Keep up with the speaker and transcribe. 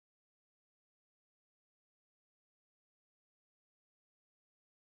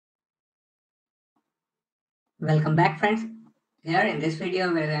Welcome back, friends. Here in this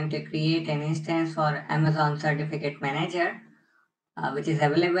video, we're going to create an instance for Amazon Certificate Manager, which is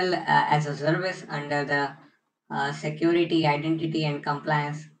available as a service under the security, identity, and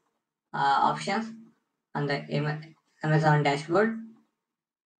compliance options on the Amazon dashboard.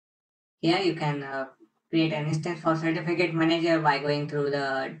 Here, you can create an instance for Certificate Manager by going through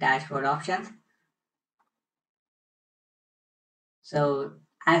the dashboard options. So,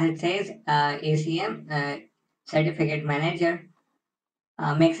 as it says, ACM Certificate Manager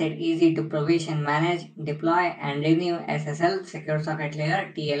makes it easy to provision, manage, deploy, and renew SSL Secure Socket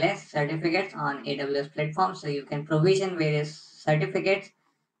Layer TLS certificates on AWS platform. So you can provision various certificates,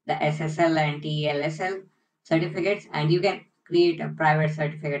 the SSL and TLSL certificates, and you can create a private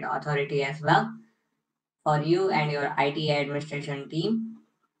certificate authority as well for you and your IT administration team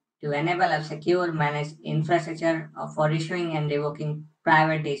to enable a secure managed infrastructure for issuing and revoking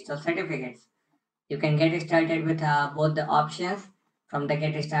private digital certificates. You can get started with both the options from the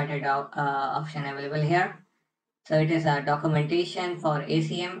get started option available here. So it is a documentation for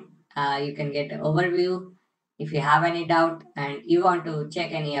ACM. You can get an overview. If you have any doubt and you want to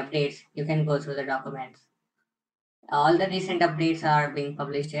check any updates, you can go through the documents. All the recent updates are being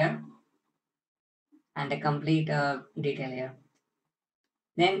published here and the complete detail here.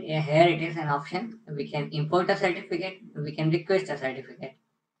 Then here it is an option. We can import a certificate. We can request a certificate.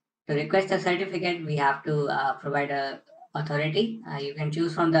 To request a certificate, we have to provide a authority. You can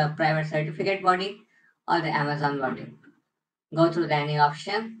choose from the private certificate body or the Amazon body. Go through the any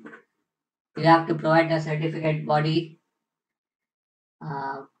option. You have to provide the certificate body.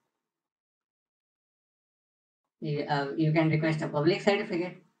 Uh, you can request a public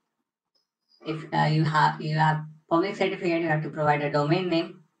certificate. If you have public certificate, you have to provide a domain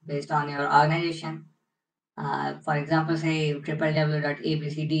name based on your organization. For example, say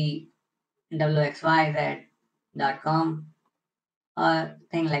www.abcdwxyz.com or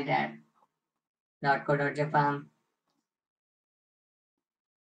thing like that. .co.japan.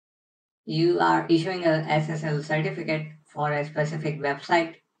 You are issuing a SSL certificate for a specific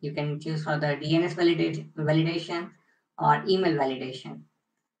website. You can choose for the DNS validation or email validation,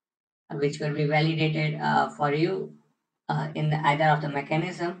 which will be validated for you in either of the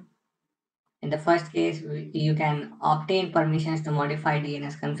mechanism. In the first case, you can obtain permissions to modify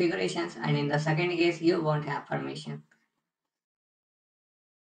DNS configurations, and in the second case, you won't have permission.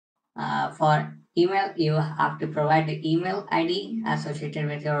 For email, you have to provide the email ID associated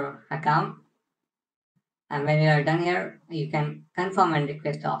with your account. And when you are done here, you can confirm and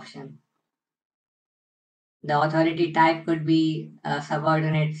request the option. The authority type could be a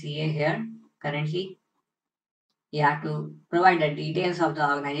subordinate CA here. Currently, you have to provide the details of the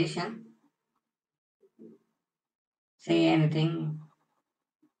organization. Say anything.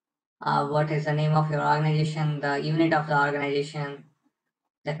 What is the name of your organization, the unit of the organization,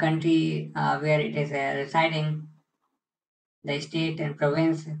 the country where it is residing, the state and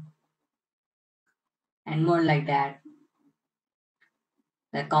province, and more like that.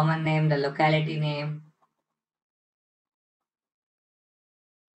 The common name, the locality name.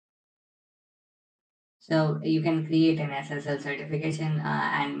 So you can create an SSL certification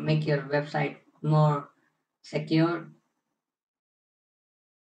and make your website more secure.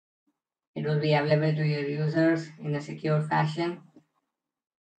 It will be available to your users in a secure fashion.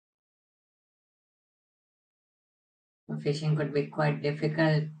 Phishing could be quite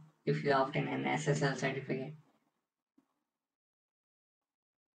difficult if you obtain an SSL certificate.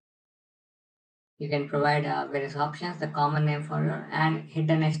 You can provide various options, the common name for your, and hit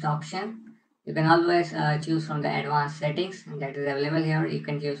the next option. You can always choose from the advanced settings that is available here. You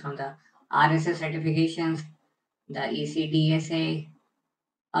can choose from the RSS certifications, the ECDSA,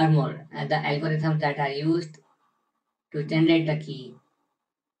 or more, the algorithms that are used to generate the key.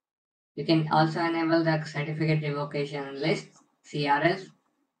 You can also enable the certificate revocation list, CRLs,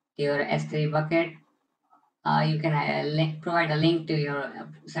 to your S3 bucket. You can provide a link to your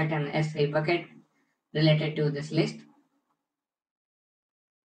certain S3 bucket related to this list.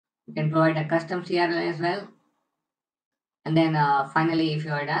 You can provide a custom CRL as well. And then finally, if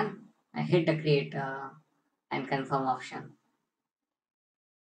you are done, hit the create and confirm option.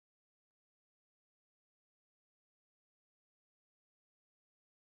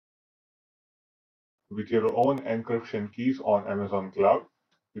 With your own encryption keys on Amazon Cloud.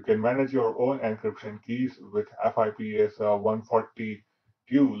 You can manage your own encryption keys with FIPS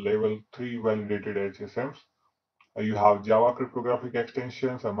 142 level 3 validated HSMs. You have Java cryptographic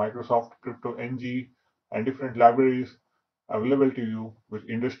extensions, a Microsoft Crypto NG, and different libraries available to you with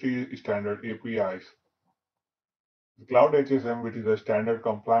industry standard APIs. The Cloud HSM, which is a standard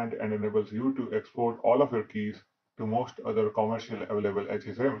compliant and enables you to export all of your keys to most other commercial available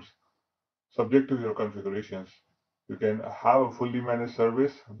HSMs, subject to your configurations. You can have a fully managed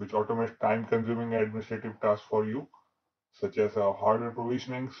service which automates time-consuming administrative tasks for you, such as hardware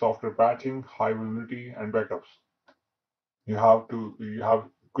provisioning, software patching, high availability, and backups. You have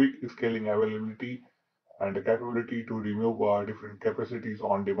quick scaling availability and the capability to remove different capacities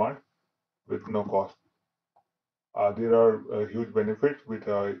on demand with no cost. There are huge benefits with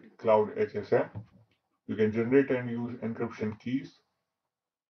Cloud HSM. You can generate and use encryption keys.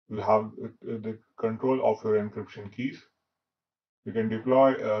 You have the control of your encryption keys. You can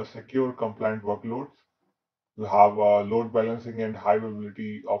deploy secure compliant workloads. You have load balancing and high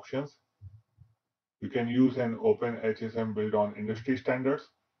availability options. You can use an open HSM built on industry standards,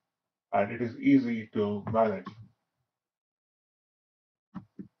 and it is easy to manage.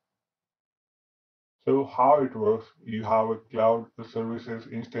 So how it works, you have a cloud services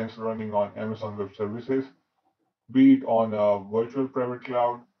instance running on Amazon Web Services, be it on a virtual private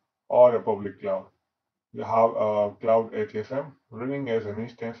cloud or a public cloud. You have a Cloud HSM running as an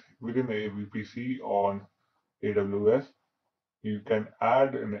instance within a VPC on AWS. You can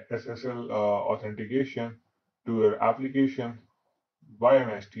add an SSL authentication to your application via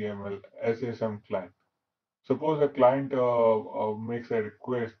an HTML SSM client. Suppose a client makes a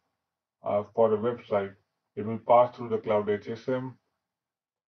request for a website. It will pass through the Cloud HSM,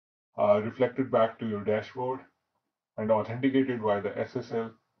 reflected back to your dashboard, and authenticated via the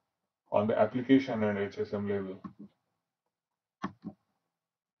SSL on the application and HSM level.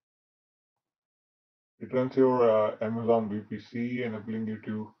 It runs your Amazon VPC, enabling you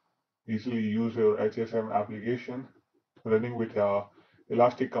to easily use your HSM application running with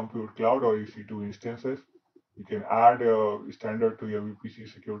Elastic Compute Cloud or EC2 instances. You can add a standard to your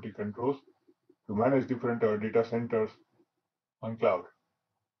VPC security controls to manage different data centers on cloud.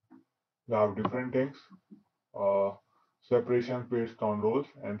 You have different things, uh, separations based on roles,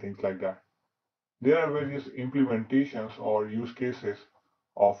 and things like that. There are various implementations or use cases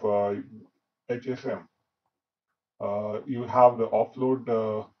of HSM. You have the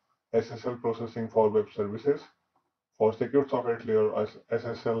offload SSL processing for web services. For secure socket layer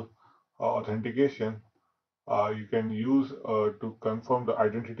SSL authentication, you can use to confirm the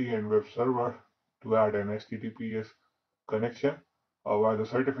identity and web server to add an HTTPS connection via the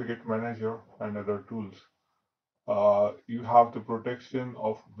certificate manager and other tools. You have the protection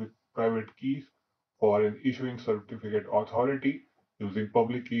of with private keys for an issuing certificate authority using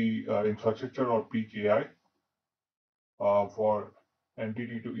public key infrastructure or PKI for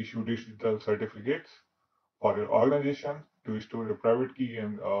entity to issue digital certificates, for your organization to store a private key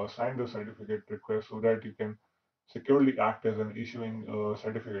and sign the certificate request so that you can securely act as an issuing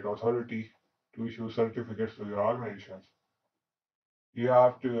certificate authority to issue certificates to your organizations. You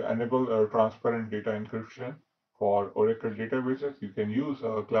have to enable transparent data encryption for Oracle databases. You can use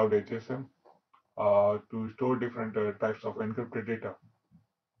Cloud HSM to store different types of encrypted data.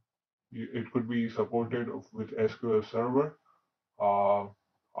 It could be supported with SQL Server, uh,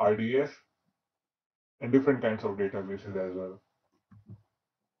 RDS, and different kinds of databases as well.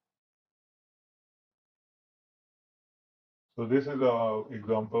 So this is a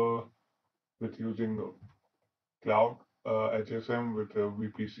example with using Cloud HSM with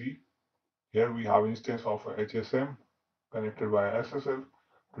VPC. Here we have instance of HSM connected via SSL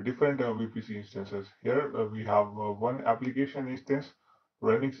to different VPC instances. Here we have one application instance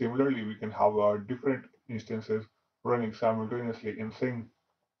running similarly. We can have different instances running simultaneously in sync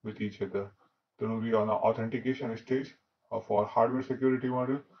with each other. There will be an authentication stage for hardware security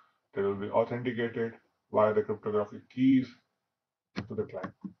model. They will be authenticated via the cryptographic keys to the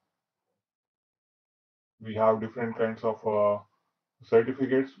client. We have different kinds of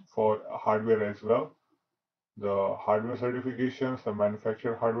certificates for hardware as well. The hardware certifications, the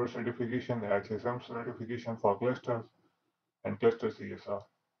manufacturer hardware certification, the HSM certification for clusters, and cluster CSR.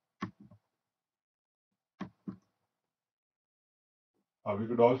 We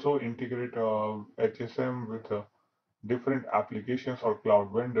could also integrate HSM with different applications or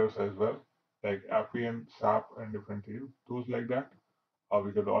cloud vendors as well, like Appian, SAP, and different tools like that.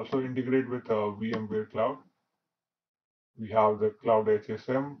 We could also integrate with VMware Cloud. We have the Cloud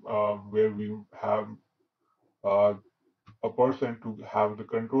HSM, where we have uh, a person to have the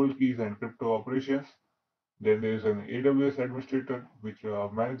control keys and crypto operations. Then there is an AWS administrator which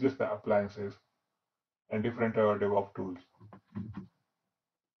manages the appliances and different DevOps tools.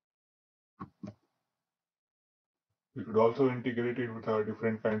 We could also integrate it with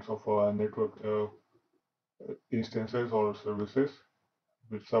different kinds of network instances or services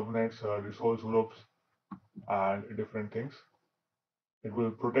with subnets, resource groups, and different things. It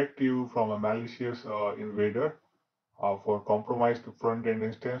will protect you from a malicious invader for compromised front-end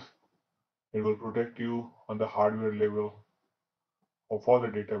instance. It will protect you on the hardware level or for the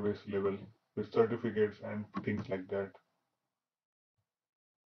database level with certificates and things like that.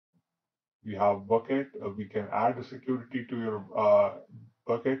 We have bucket. We can add the security to your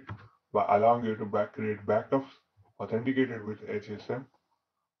bucket by allowing you to create backups authenticated with HSM,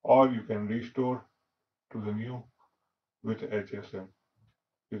 or you can restore to the new with HSM.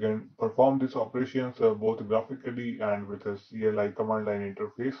 You can perform these operations both graphically and with a CLI command line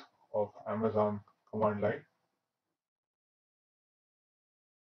interface of Amazon command line.